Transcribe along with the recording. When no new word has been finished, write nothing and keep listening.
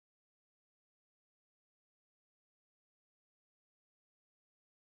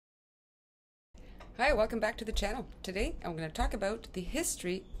Hi, welcome back to the channel. Today I'm going to talk about the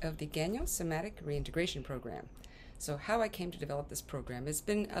history of the Gagnon Somatic Reintegration Program. So how I came to develop this program has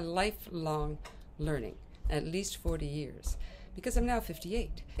been a lifelong learning, at least 40 years, because I'm now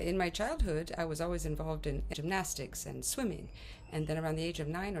 58. In my childhood, I was always involved in gymnastics and swimming, and then around the age of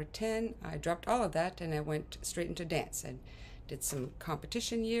 9 or 10, I dropped all of that and I went straight into dance and did some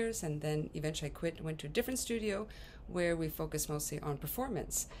competition years, and then eventually I quit and went to a different studio where we focused mostly on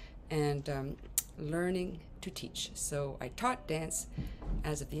performance and learning to teach. So I taught dance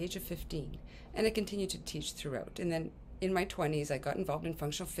as of the age of 15, and I continued to teach throughout. And then in my 20s, I got involved in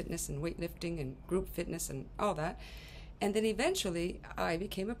functional fitness and weightlifting and group fitness and all that. And then eventually I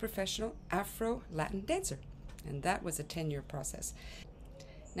became a professional Afro-Latin dancer, and that was a 10-year process.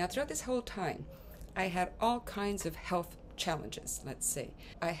 Now throughout this whole time, I had all kinds of health challenges, let's say.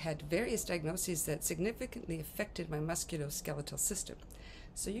 I had various diagnoses that significantly affected my musculoskeletal system.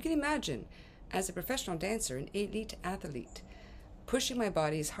 So you can imagine, as a professional dancer, an elite athlete, pushing my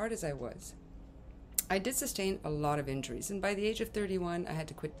body as hard as I was, I did sustain a lot of injuries. And by the age of 31, I had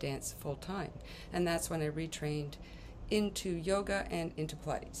to quit dance full time. And that's when I retrained into yoga and into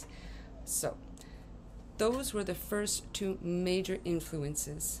Pilates. So those were the first two major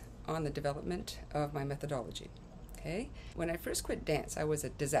influences on the development of my methodology. Okay? When I first quit dance, I was a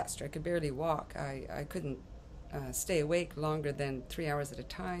disaster. I could barely walk. I couldn't stay awake longer than 3 hours at a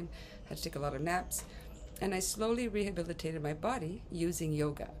time. Had to take a lot of naps. And I slowly rehabilitated my body using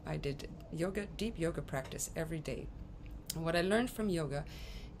yoga. I did yoga, deep yoga practice every day. And what I learned from yoga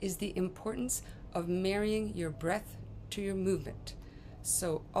is the importance of marrying your breath to your movement.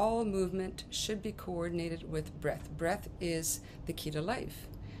 So all movement should be coordinated with breath. Breath is the key to life.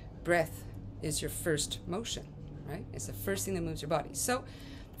 Breath is your first motion, right? It's the first thing that moves your body. So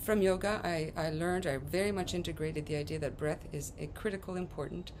from yoga, I learned, I very much integrated the idea that breath is a critical,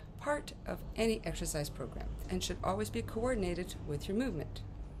 important part of any exercise program and should always be coordinated with your movement.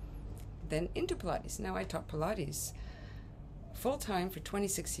 Then into Pilates. Now I taught Pilates full-time for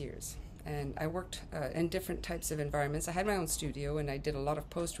 26 years. And I worked in different types of environments. I had my own studio, and I did a lot of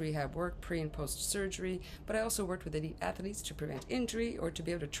post-rehab work, pre- and post-surgery, but I also worked with elite athletes to prevent injury or to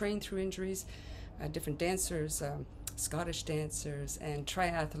be able to train through injuries, different dancers, Scottish dancers, and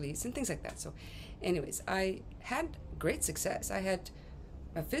triathletes, and things like that. So anyways, I had great success. I had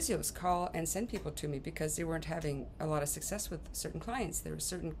physios call and send people to me because they weren't having a lot of success with certain clients. There were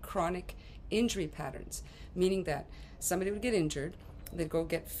certain chronic injury patterns, meaning that somebody would get injured, they'd go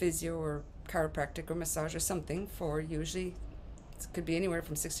get physio or chiropractic or massage or something for usually, it could be anywhere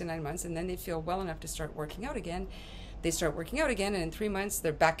from 6 to 9 months, and then they feel well enough to start working out again. They start working out again, and in 3 months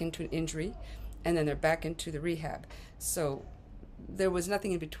they're back into an injury, and then they're back into the rehab. So there was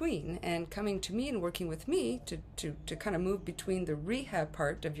nothing in between, and coming to me and working with me to kind of move between the rehab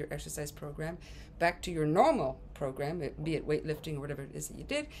part of your exercise program back to your normal program, be it weightlifting or whatever it is that you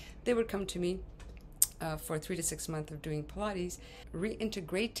did, they would come to me for 3 to 6 months of doing Pilates,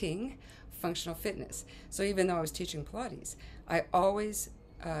 reintegrating functional fitness. So even though I was teaching Pilates, I always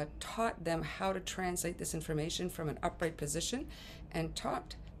taught them how to translate this information from an upright position and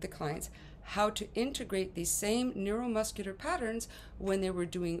taught the clients how to integrate these same neuromuscular patterns when they were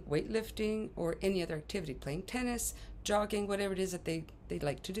doing weightlifting or any other activity, playing tennis, jogging, whatever it is that they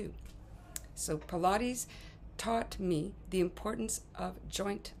like to do. So Pilates taught me the importance of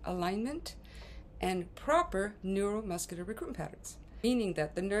joint alignment and proper neuromuscular recruitment patterns, meaning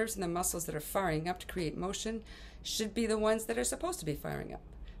that the nerves and the muscles that are firing up to create motion should be the ones that are supposed to be firing up.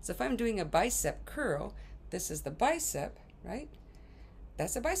 So if I'm doing a bicep curl, this is the bicep, right?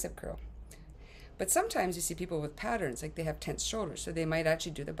 That's a bicep curl. But sometimes you see people with patterns, like they have tense shoulders, so they might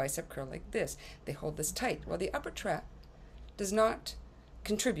actually do the bicep curl like this. They hold this tight. Well, the upper trap does not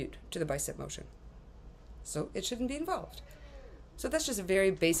contribute to the bicep motion, so it shouldn't be involved. So that's just a very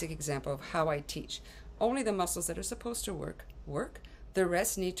basic example of how I teach. Only the muscles that are supposed to work. The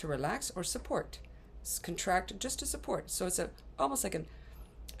rest need to relax or support. Contract just to support. So it's almost like an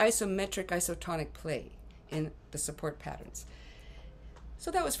isometric, isotonic play in the support patterns. So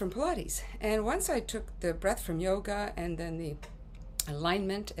that was from Pilates. And once I took the breath from yoga and then the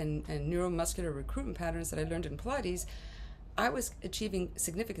alignment and neuromuscular recruitment patterns that I learned in Pilates, I was achieving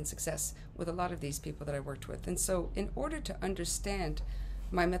significant success with a lot of these people that I worked with. And so in order to understand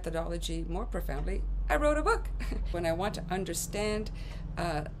my methodology more profoundly, I wrote a book. When I want to understand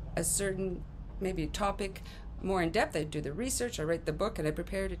a certain maybe topic more in depth, I do the research, I write the book, and I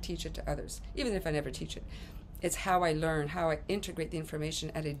prepare to teach it to others, even if I never teach it. It's how I learn, how I integrate the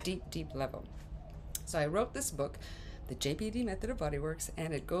information at a deep, deep level. So I wrote this book, The JPD Method of Bodyworks,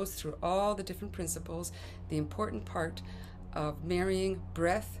 and it goes through all the different principles, the important part of marrying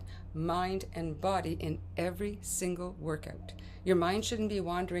breath mind, and body in every single workout. Your mind shouldn't be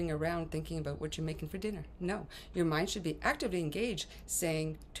wandering around thinking about what you're making for dinner. No, your mind should be actively engaged,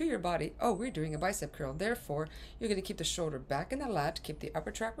 saying to your body, oh, we're doing a bicep curl. Therefore, you're going to keep the shoulder back in the lat, keep the upper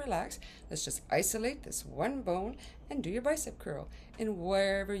tract relaxed. Let's just isolate this one bone and do your bicep curl and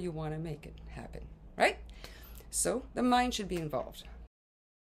wherever you want to make it happen, right? So the mind should be involved.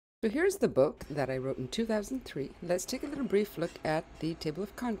 So here's the book that I wrote in 2003. Let's take a little brief look at the table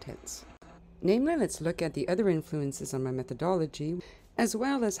of contents. Namely, let's look at the other influences on my methodology, as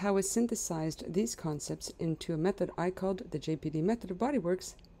well as how I synthesized these concepts into a method I called the JPD method of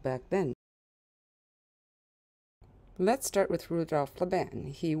bodyworks back then. Let's start with Rudolf Laban.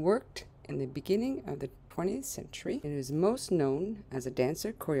 He worked in the beginning of the 20th century and is most known as a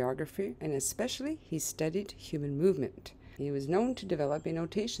dancer, choreographer, and especially he studied human movement. He was known to develop a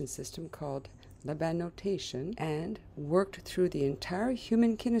notation system called Laban notation and worked through the entire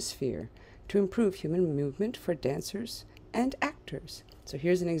human kinesphere to improve human movement for dancers and actors. So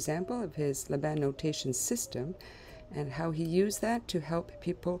here's an example of his Laban notation system and how he used that to help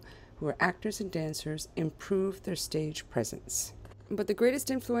people who are actors and dancers improve their stage presence. But the greatest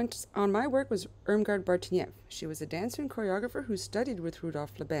influence on my work was Irmgard Bartuniev. She was a dancer and choreographer who studied with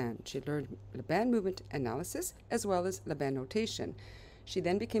Rudolf Laban. She learned Laban movement analysis as well as Laban notation. She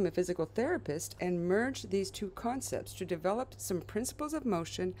then became a physical therapist and merged these two concepts to develop some principles of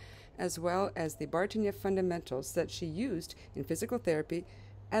motion as well as the Bartuniev fundamentals that she used in physical therapy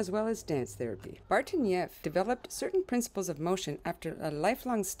as well as dance therapy. Bartuniev developed certain principles of motion after a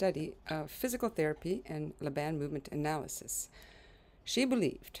lifelong study of physical therapy and Laban movement analysis. She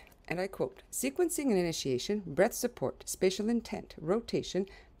believed, and I quote, sequencing and initiation, breath support, spatial intent, rotation,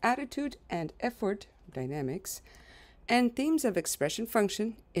 attitude and effort dynamics, and themes of expression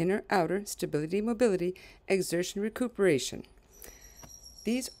function, inner, outer, stability, mobility, exertion, recuperation.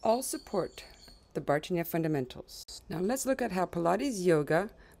 These all support the Bartuniev fundamentals. Now let's look at how Pilates, yoga,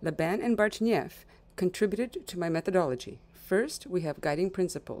 Laban, and Bartuniev contributed to my methodology. First, we have guiding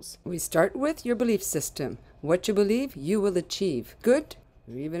principles. We start with your belief system. What you believe, you will achieve. Good,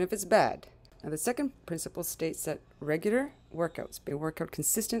 or even if it's bad. Now, the second principle states that regular workouts, be work out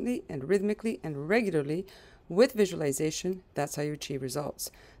consistently and rhythmically and regularly with visualization. That's how you achieve results.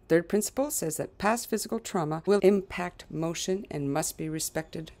 Third principle says that past physical trauma will impact motion and must be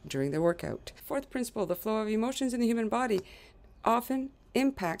respected during the workout. Fourth principle, the flow of emotions in the human body often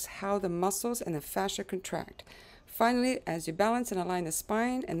impacts how the muscles and the fascia contract. Finally, as you balance and align the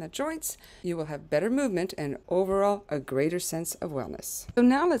spine and the joints, you will have better movement and overall a greater sense of wellness. So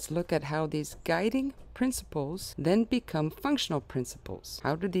now let's look at how these guiding principles then become functional principles.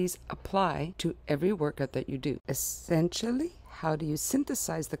 How do these apply to every workout that you do? Essentially, how do you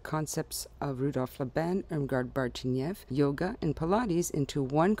synthesize the concepts of Rudolf Laban, Irmgard Bartuniev, yoga, and Pilates into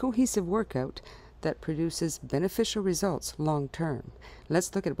one cohesive workout that produces beneficial results long term?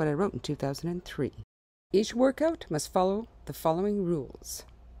 Let's look at what I wrote in 2003. Each workout must follow the following rules.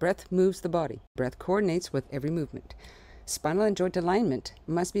 Breath moves the body. Breath coordinates with every movement. Spinal and joint alignment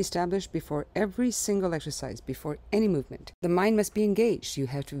must be established before every single exercise, before any movement. The mind must be engaged. You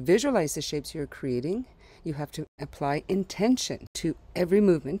have to visualize the shapes you're creating. You have to apply intention to every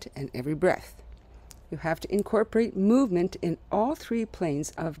movement and every breath. You have to incorporate movement in all three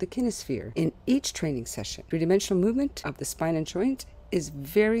planes of the kinesphere in each training session. Three-dimensional movement of the spine and joint is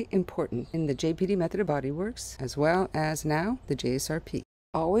very important in the JPD method of bodyworks, as well as now the GSRP.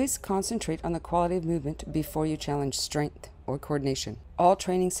 Always concentrate on the quality of movement before you challenge strength or coordination. All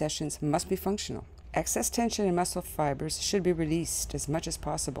training sessions must be functional. Excess tension in muscle fibers should be released as much as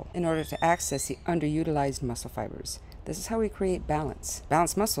possible in order to access the underutilized muscle fibers. This is how we create balance.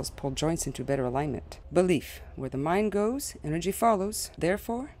 Balanced muscles pull joints into better alignment. Belief. Where the mind goes, energy follows.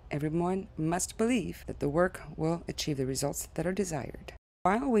 Therefore, everyone must believe that the work will achieve the results that are desired.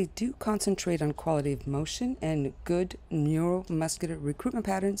 While we do concentrate on quality of motion and good neuromuscular recruitment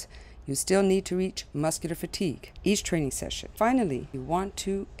patterns, you still need to reach muscular fatigue each training session. Finally, you want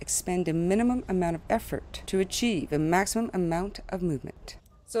to expend a minimum amount of effort to achieve a maximum amount of movement.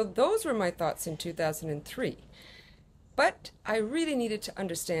 So those were my thoughts in 2003. But I really needed to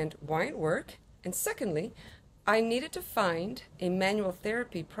understand why it worked, and secondly, I needed to find a manual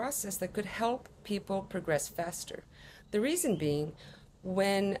therapy process that could help people progress faster. The reason being,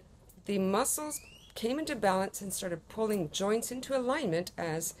 when the muscles came into balance and started pulling joints into alignment,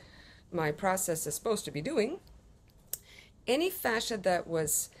 as my process is supposed to be doing, any fascia that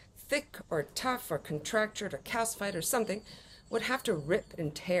was thick or tough or contractured or calcified or something would have to rip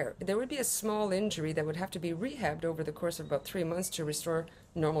and tear. There would be a small injury that would have to be rehabbed over the course of about 3 months to restore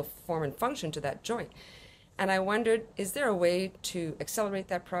normal form and function to that joint. And I wondered, is there a way to accelerate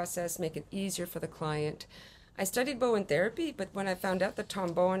that process, make it easier for the client? I studied Bowen therapy, but when I found out that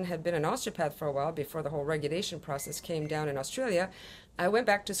Tom Bowen had been an osteopath for a while before the whole regulation process came down in Australia, I went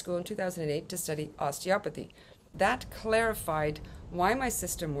back to school in 2008 to study osteopathy. That clarified why my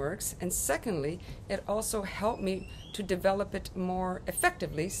system works, and secondly, it also helped me to develop it more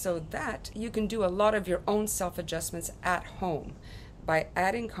effectively so that you can do a lot of your own self-adjustments at home by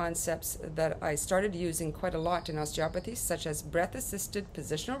adding concepts that I started using quite a lot in osteopathy, such as breath-assisted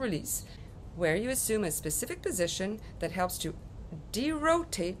positional release, where you assume a specific position that helps to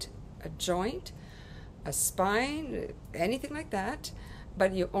derotate a joint, a spine, anything like that,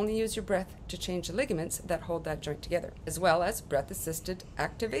 but you only use your breath to change the ligaments that hold that joint together, as well as breath-assisted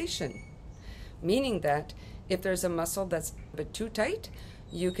activation, meaning that if there's a muscle that's a bit too tight,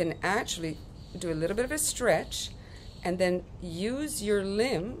 you can actually do a little bit of a stretch and then use your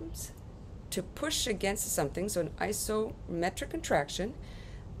limbs to push against something, so an isometric contraction.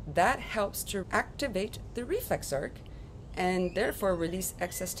 That helps to activate the reflex arc and therefore release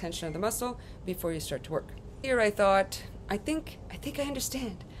excess tension of the muscle before you start to work. Here I thought, I think I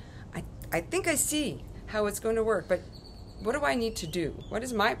understand. I think I see how it's going to work, but what do I need to do? What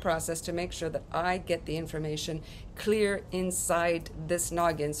is my process to make sure that I get the information clear inside this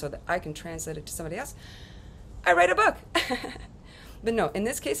noggin so that I can translate it to somebody else? I write a book. But no, in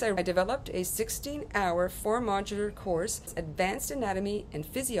this case, I developed a 16-hour, 4-modular course, Advanced Anatomy and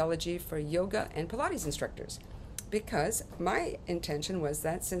Physiology for Yoga and Pilates instructors, because my intention was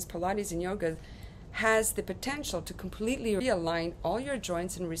that since Pilates and yoga has the potential to completely realign all your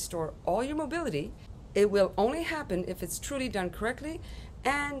joints and restore all your mobility, it will only happen if it's truly done correctly,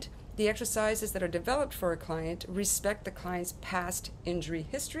 and the exercises that are developed for a client respect the client's past injury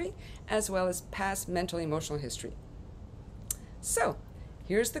history as well as past mental emotional history. So,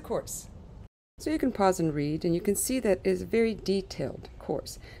 here's the course. So you can pause and read, and you can see that it is a very detailed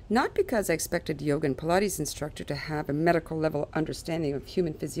course. Not because I expected yoga and Pilates instructor to have a medical level understanding of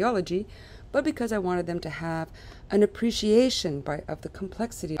human physiology, but because I wanted them to have an appreciation of the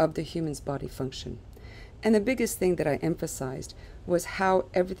complexity of the human's body function. And the biggest thing that I emphasized was how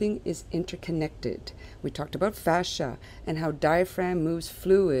everything is interconnected. We talked about fascia and how diaphragm moves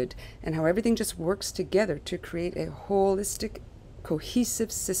fluid and how everything just works together to create a holistic,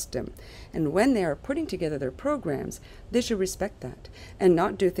 cohesive system. And when they are putting together their programs, they should respect that and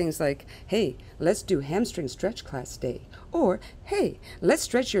not do things like, hey, let's do hamstring stretch class day, or hey, let's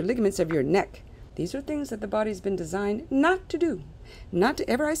stretch your ligaments of your neck. These are things that the body's been designed not to do, not to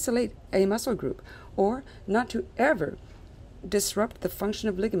ever isolate a muscle group, or not to ever disrupt the function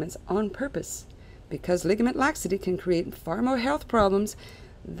of ligaments on purpose, because ligament laxity can create far more health problems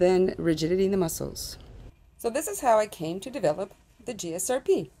than rigidity in the muscles. So this is how I came to develop the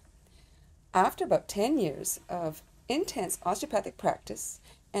GSRP. After about 10 years of intense osteopathic practice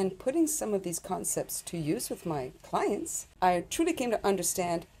and putting some of these concepts to use with my clients, I truly came to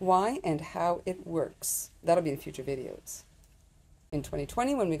understand why and how it works. That'll be in future videos. In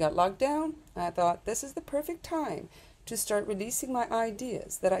 2020, when we got locked down, I thought this is the perfect time to start releasing my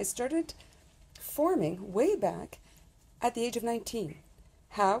ideas that I started forming way back at the age of 19.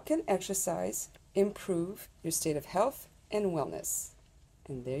 How can exercise improve your state of health and wellness?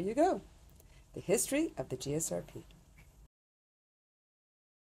 And there you go, the history of the GSRP.